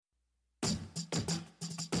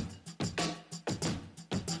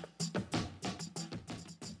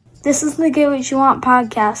This is the Get What You Want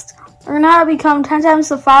podcast. Learn how to become 10 times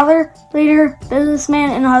the father, leader,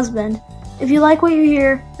 businessman, and husband. If you like what you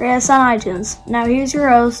hear, rate us on iTunes. Now here's your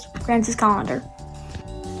host, Francis Collender.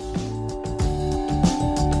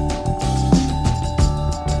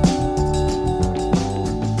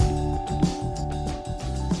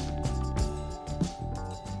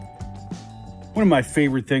 One of my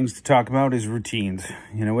favorite things to talk about is routines.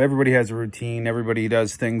 You know, everybody has a routine. Everybody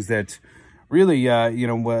does things that really,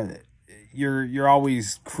 you're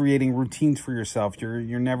always creating routines for yourself.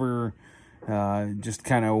 You're never just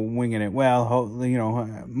kind of winging it. Well,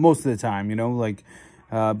 most of the time,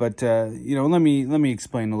 but let me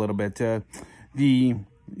explain a little bit. I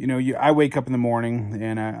wake up in the morning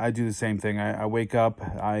and I do the same thing. I wake up,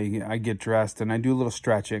 I get dressed, and I do a little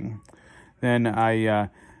stretching. Then I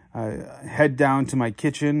head down to my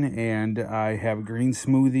kitchen and I have a green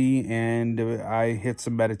smoothie and I hit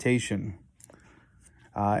some meditation.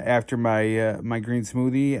 After my green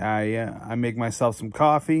smoothie, I make myself some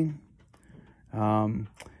coffee. And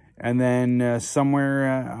then somewhere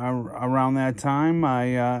around that time,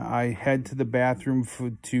 I head to the bathroom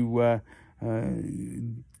to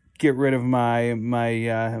get rid of my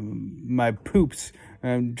poops,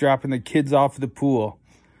 dropping the kids off the pool.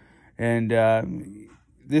 And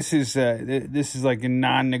this is like a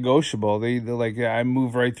non-negotiable. I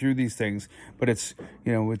move right through these things, but it's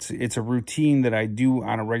a routine that I do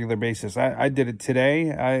on a regular basis. I did it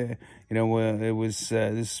today.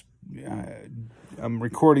 I'm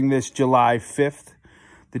recording this July 5th,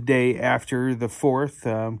 the day after the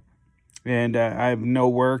 4th, and I have no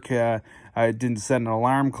work. I didn't set an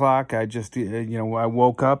alarm clock. I just I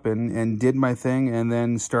woke up and did my thing and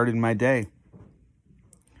then started my day.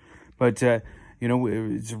 But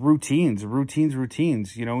it's routines. Everything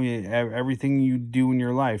you do in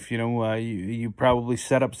your life, you probably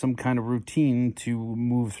set up some kind of routine to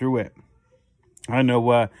move through it. I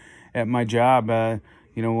know at my job, I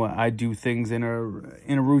do things in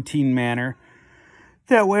a routine manner.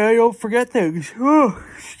 That way I don't forget things. Oh,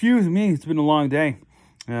 excuse me. It's been a long day.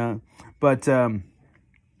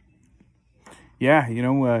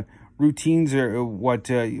 Routines are what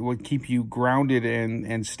keep you grounded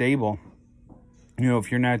and stable.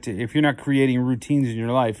 If you're not creating routines in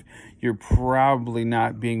your life, you're probably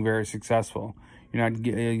not being very successful. You're not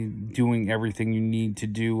doing everything you need to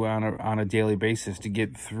do on a daily basis to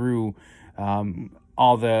get through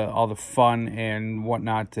all the fun and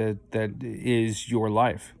whatnot that is your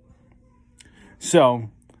life.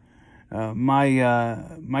 So,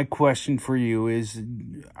 my question for you is: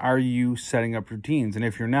 are you setting up routines? And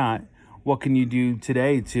if you're not, what can you do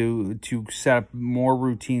today to set up more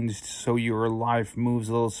routines so your life moves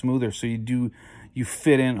a little smoother? So you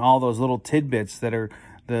fit in all those little tidbits that are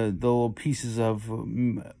the little pieces of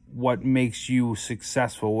what makes you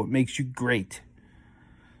successful, what makes you great.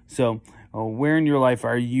 So where in your life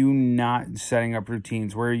are you not setting up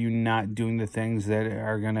routines? Where are you not doing the things that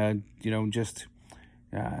are gonna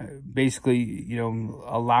basically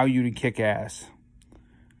allow you to kick ass?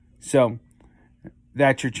 So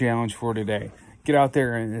that's your challenge for today. Get out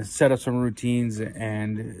there and set up some routines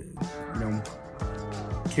and,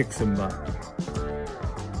 kick some butt.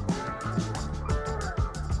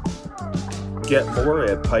 Get more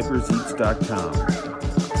at piperseats.com.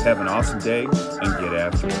 Have an awesome day and get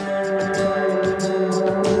after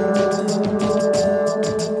it.